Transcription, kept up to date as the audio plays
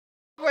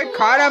We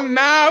caught a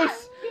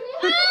mouse.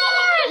 Daddy, it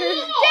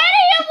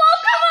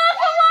won't come off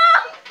the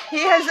wall. He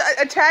has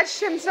attached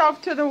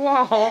himself to the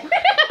wall.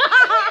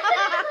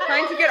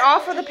 Trying to get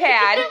off of the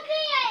pad.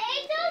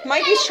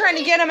 Mikey's trying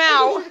to get him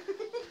out.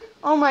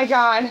 Oh my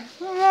God.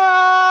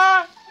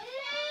 Ah.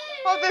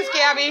 Hold this,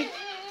 Gabby.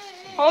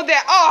 Hold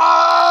that.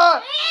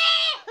 Oh!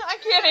 I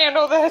can't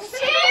handle this.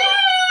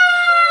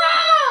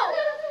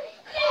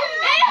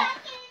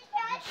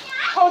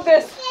 Hold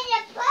this.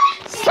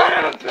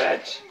 Son of a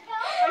bitch.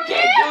 I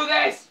can't do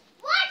this.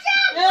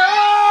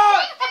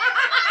 No!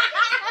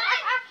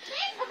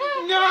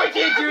 No, I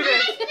can't do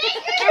this.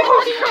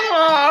 Oh, come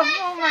on.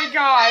 Oh my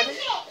God.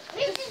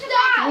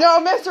 No,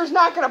 Mister's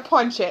not going to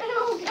punch it.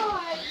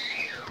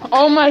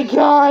 Oh my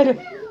God. I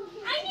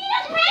need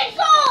a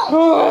pencil.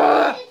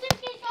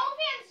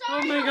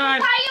 Oh my God.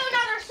 Buy you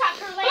another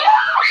sucker later.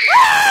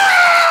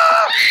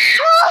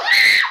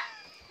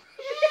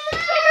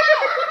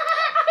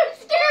 I'm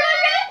scared.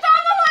 I'm gonna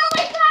fall the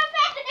lollipop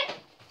at it.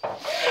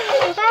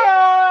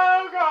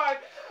 Oh God.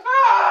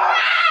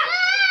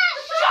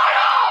 Shut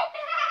up!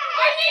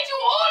 I need you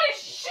all to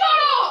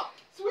shut up!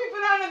 Sweep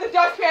it out of the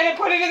dustpan and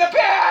put it in the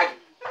bag.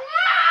 I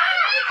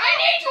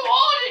need you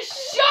all to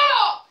shut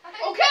up!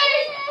 Okay?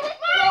 Go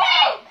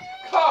out.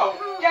 Go.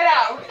 Get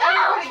out.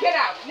 Everybody get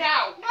out.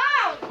 Now.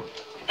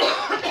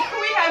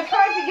 We have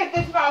got to get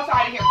this mouse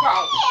out of here.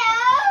 Go.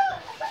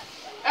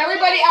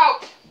 Everybody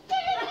out.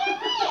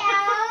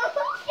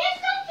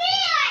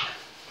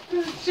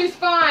 She's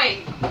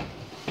fine.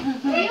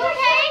 Are you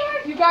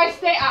okay? You guys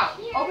stay out.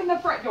 Open the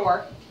front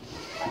door.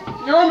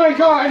 Oh my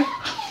God.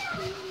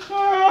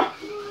 Go.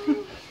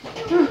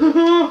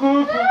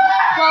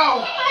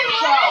 Go.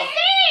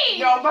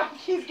 No, but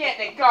he's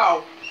getting it.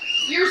 Go.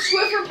 Your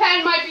Swiffer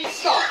pen might be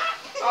stuck.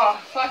 Oh,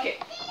 fuck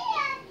it.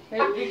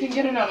 You can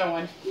get another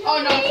one.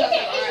 Oh, no, it's not.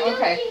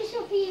 Okay.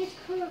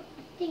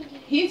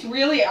 He's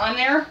really on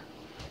there?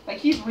 Like,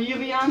 he's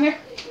really on there?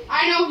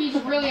 I know he's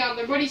really on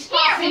there, but he's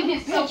stopping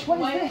himself.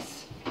 What is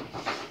this?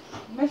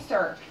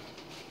 Mister.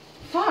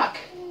 Fuck.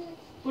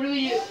 What do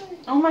we do?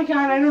 Oh my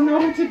God, I don't know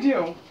what to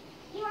do.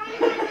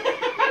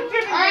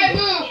 Alright,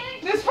 move.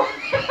 This part.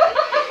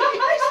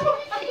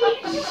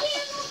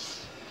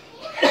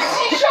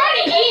 She's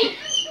trying to eat.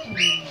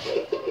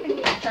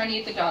 I'm trying to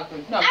eat the dog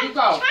food. No, you I'm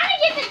go. trying to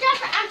get the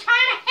dust. I'm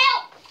trying to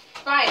help.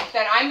 Fine,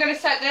 then I'm going to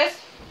set this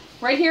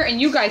right here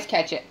and you guys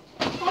catch it.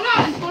 Hold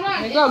on.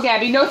 There you go,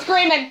 Gabby. No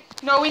screaming.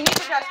 No, we need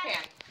the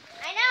dustpan.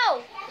 I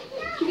know.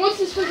 He wants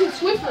this freaking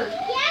Swiffer.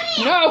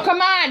 No,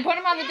 come on. Put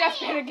him on the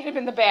dustpan and get him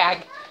in the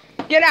bag.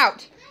 Get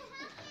out.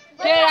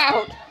 Get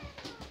out.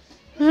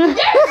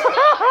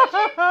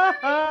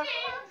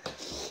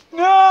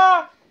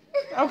 No.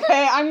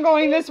 Okay, I'm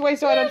going this way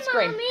so I don't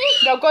scream.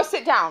 No, go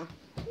sit down.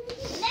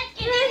 Let's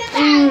get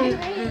in the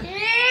bag.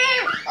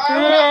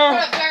 Alright, hold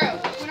up, Barrow.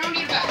 We don't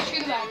need a bag.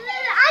 Shoot the bag.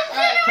 I'm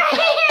sitting right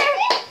here.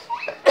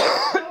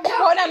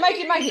 Hold on,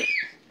 Mikey.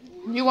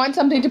 You want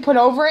something to put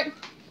over it?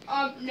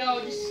 No,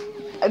 just...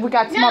 We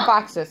got small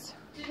boxes.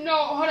 No,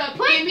 hold up.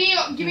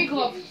 Give me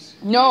gloves.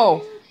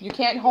 No, you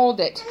can't hold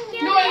it.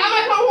 No, I'm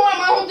not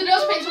gonna hold the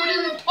dustpan so it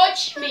doesn't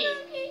touch me.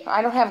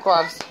 I don't have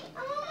gloves.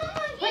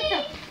 What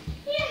the?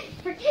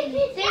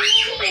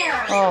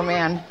 Here. Oh,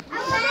 man.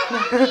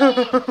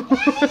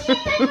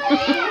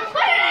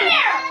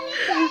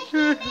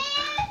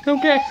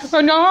 Okay.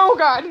 Oh, no,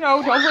 God.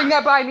 No, don't bring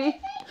that by me.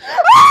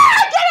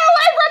 Ah, get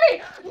away from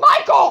me!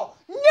 Michael!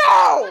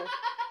 No!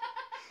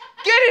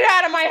 Get it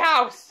out of my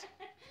house.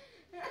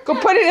 Go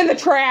put it in the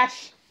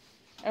trash.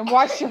 And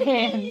wash your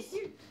hands.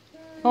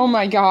 Oh,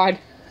 my God.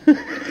 Keep out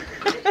of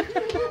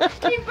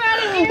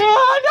here.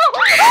 Oh, no!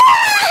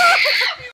 Ah!